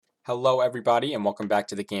Hello, everybody, and welcome back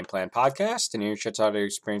to the Game Plan Podcast, an Earshot Audio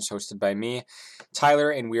Experience hosted by me,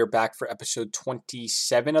 Tyler, and we are back for episode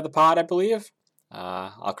 27 of the pod, I believe.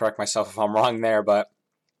 I'll correct myself if I'm wrong there, but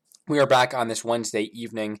we are back on this Wednesday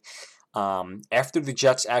evening after the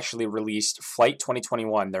Jets actually released Flight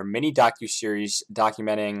 2021, their mini docu-series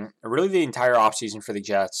documenting really the entire offseason for the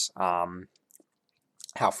Jets,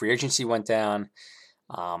 how free agency went down,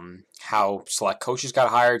 how select coaches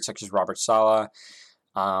got hired, such as Robert Saleh,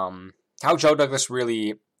 how Joe Douglas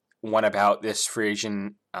really went about this free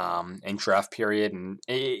agent and draft period, and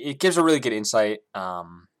it gives a really good insight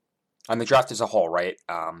on the draft as a whole, right?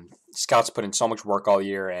 Scouts put in so much work all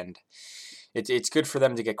year, and it's good for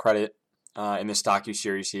them to get credit in this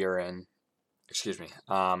docu-series here, and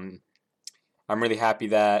I'm really happy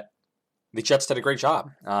that the Jets did a great job.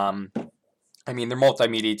 Their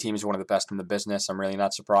multimedia team is one of the best in the business. I'm really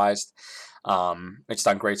not surprised. It's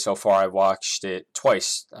done great so far. I've watched it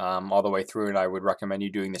twice all the way through, and I would recommend you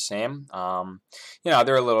doing the same. There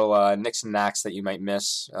are little nicks and knacks that you might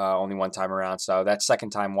miss only one time around, so that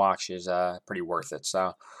second time watch is pretty worth it.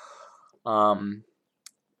 So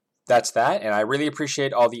that's that, and I really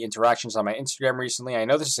appreciate all the interactions on my Instagram recently. I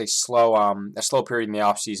know this is a slow period in the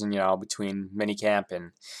off season, between minicamp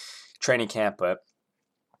and training camp, but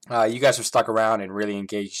you guys have stuck around and really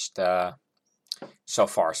engaged so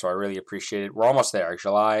far, so I really appreciate it. We're almost there.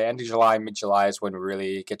 End of July, mid-July is when we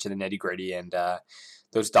really get to the nitty-gritty, and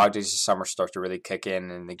those dog days of summer start to really kick in,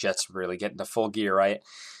 and the Jets really get into full gear, right,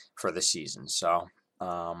 for the season. So,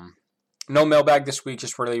 no mailbag this week,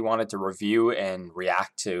 just really wanted to review and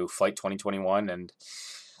react to Flight 2021, and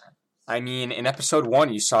in episode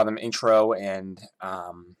 1, you saw them intro into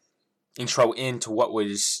what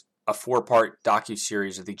was a 4-part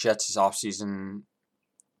docu-series of the Jets' offseason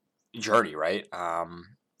journey, right?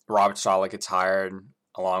 Robert Saleh gets hired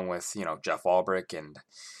along with, Jeff Ulbrich and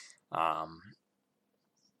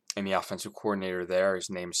the offensive coordinator there. His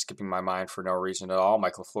name is skipping my mind for no reason at all,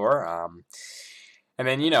 Mike LaFleur. And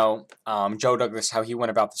then, Joe Douglas, how he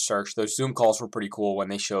went about the search. Those Zoom calls were pretty cool when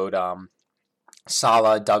they showed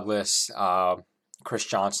Saleh, Douglas, Chris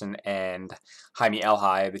Johnson, and Jaime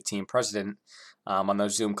Elhai, the team president, on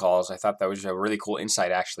those Zoom calls. I thought that was a really cool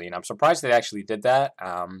insight, actually, and I'm surprised they actually did that.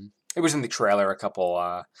 It was in the trailer a couple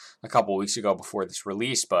weeks ago before this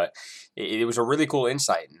release, but it was a really cool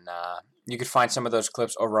insight, and you could find some of those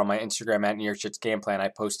clips over on my Instagram at Nearshit's Game Plan. I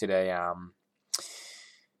posted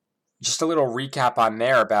just a little recap on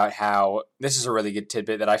there about how this is a really good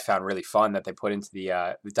tidbit that I found really fun that they put into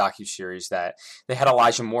the docu-series, that they had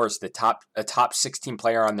Elijah Moore as a top 16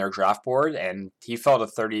 player on their draft board, and he fell to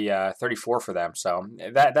 34 for them. So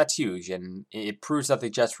that's huge, and it proves that the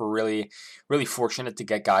Jets were really, really fortunate to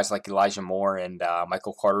get guys like Elijah Moore and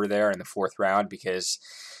Michael Carter there in the 4th round, because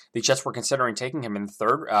the Jets were considering taking him in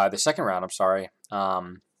the second round. I'm sorry.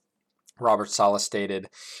 Robert Saleh stated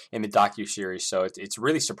in the docu-series. So it's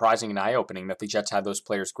really surprising and eye-opening that the Jets had those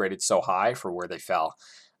players graded so high for where they fell.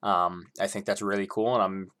 I think that's really cool, and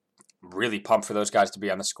I'm really pumped for those guys to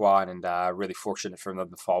be on the squad, and really fortunate for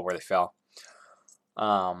them to fall where they fell.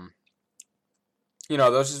 Some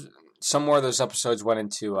more of those episodes went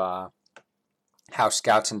into how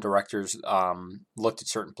scouts and directors looked at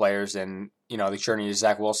certain players, and the journey of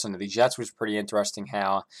Zach Wilson to the Jets was pretty interesting.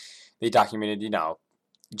 How they documented,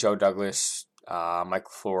 Joe Douglas, Mike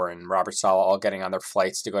LaFleur, and Robert Saleh all getting on their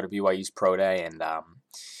flights to go to BYU's Pro Day, and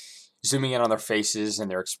zooming in on their faces and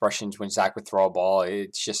their expressions when Zach would throw a ball.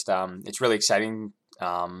 It's just it's really exciting.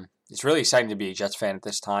 It's really exciting to be a Jets fan at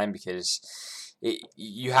this time, because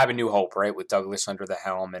you have a new hope, right, with Douglas under the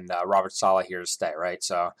helm and Robert Saleh here to stay, right?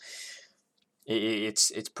 So it's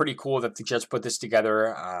pretty cool that the Jets put this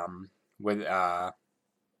together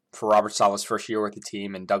for Robert Saleh's first year with the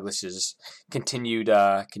team, and Douglas's continued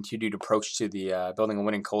approach to the building a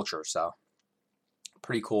winning culture. So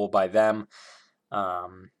pretty cool by them.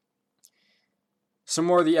 Some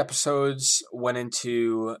more of the episodes went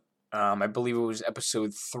into, I believe it was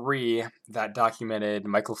episode 3 that documented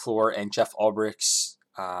Mike LaFleur and Jeff Ulbrich's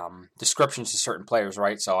descriptions to certain players,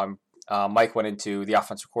 right? So Mike went into, the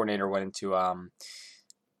offensive coordinator went into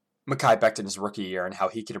Mekhi Becton's rookie year and how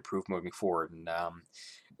he could improve moving forward, and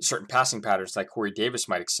certain passing patterns like Corey Davis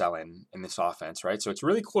might excel in this offense, right? So it's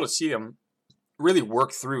really cool to see them really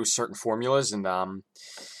work through certain formulas and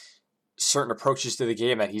certain approaches to the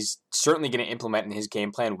game that he's certainly going to implement in his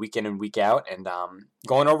game plan week in and week out. And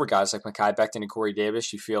going over guys like Mekhi Becton and Corey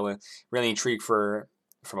Davis, you feel really intrigued from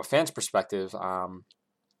a fan's perspective.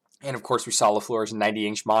 And of course, we saw LaFleur's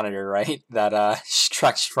 90-inch monitor, right, that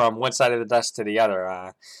stretched from one side of the desk to the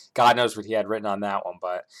other. God knows what he had written on that one,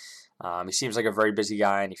 but He seems like a very busy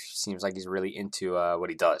guy, and he seems like he's really into what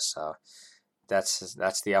he does. So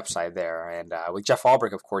that's the upside there. And with Jeff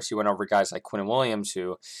Ulbrich, of course, he went over guys like Quinn Williams,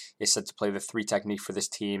 who is set to play the 3 technique for this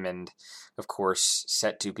team, and of course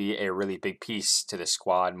set to be a really big piece to this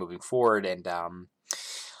squad moving forward. And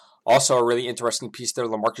also a really interesting piece there,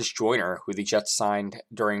 LaMarcus Joyner, who the Jets signed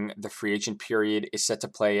during the free agent period, is set to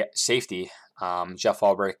play safety. Jeff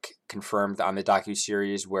Ulbrich confirmed on the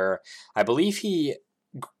docu-series where I believe he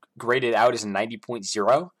graded out as a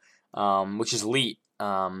 90.0, which is elite.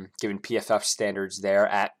 Given PFF standards there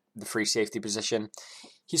at the free safety position.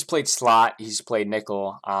 He's played slot, he's played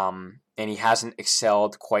nickel, and he hasn't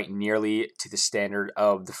excelled quite nearly to the standard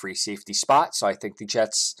of the free safety spot. So I think the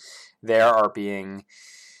Jets there are being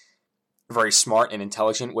very smart and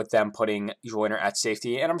intelligent with them putting Joyner at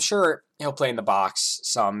safety. And I'm sure he'll play in the box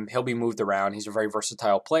some. He'll be moved around. He's a very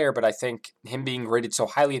versatile player, but I think him being rated so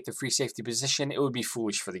highly at the free safety position, it would be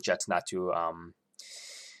foolish for the Jets not to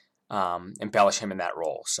embellish him in that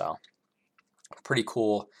role. So pretty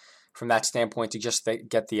cool from that standpoint to just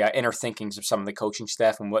get the inner thinkings of some of the coaching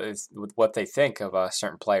staff and what they think of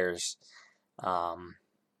certain players. And,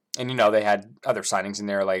 they had other signings in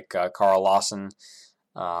there like Carl Lawson,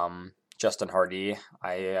 Justin Hardy,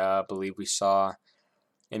 I believe we saw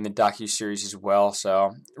in the docu-series as well.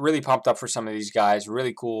 So really pumped up for some of these guys.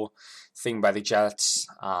 Really cool thing by the Jets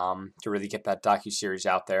to really get that docu-series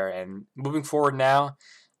out there. And moving forward now,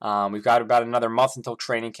 we've got about another month until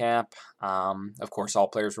training camp. Of course, all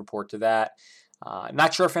players report to that.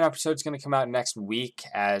 Not sure if an episode's going to come out next week,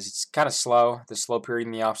 as it's kind of slow, the slow period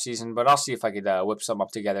in the offseason, but I'll see if I could whip something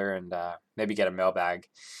up together and maybe get a mailbag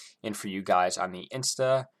in for you guys on the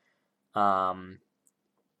Insta.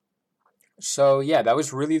 So yeah, that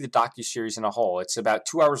was really the docu-series in a whole. It's about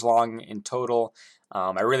 2 hours long in total.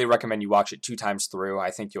 I really recommend you watch it 2 times through. I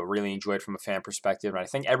think you'll really enjoy it from a fan perspective, and I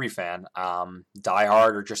think every fan,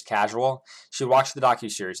 diehard or just casual, should watch the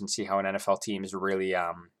docu-series and see how an NFL team is really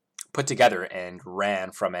put together and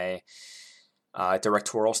ran from a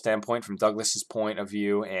directorial standpoint, from Douglas's point of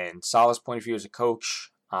view and Saleh's point of view as a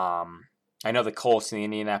coach. I know the Colts, the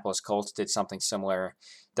Indianapolis Colts, did something similar,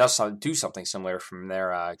 do something similar from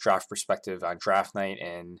their draft perspective on draft night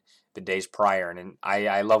and the days prior. And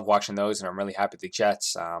I love watching those, and I'm really happy the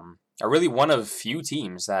Jets are really one of few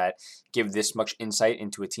teams that give this much insight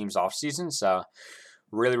into a team's offseason. So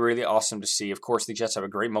really, really awesome to see. Of course, the Jets have a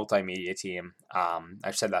great multimedia team.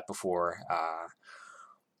 I've said that before.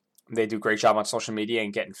 They do a great job on social media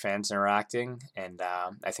and getting fans interacting, and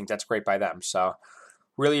I think that's great by them. So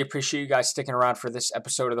really appreciate you guys sticking around for this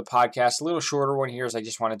episode of the podcast. A little shorter one here, as I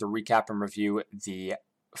just wanted to recap and review the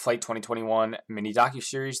Flight 2021 mini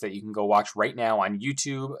docu-series that you can go watch right now on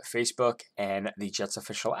YouTube, Facebook, and the Jets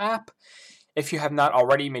official app. If you have not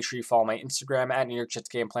already, make sure you follow my Instagram at New York Jets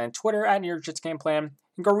Game Plan, Twitter at New York Jets Game Plan,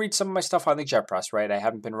 and go read some of my stuff on the Jet Press, right? I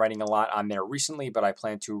haven't been writing a lot on there recently, but I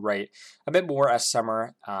plan to write a bit more as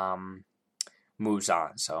summer moves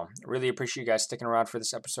on. So really appreciate you guys sticking around for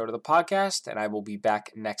this episode of the podcast, and I will be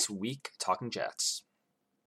back next week talking Jets.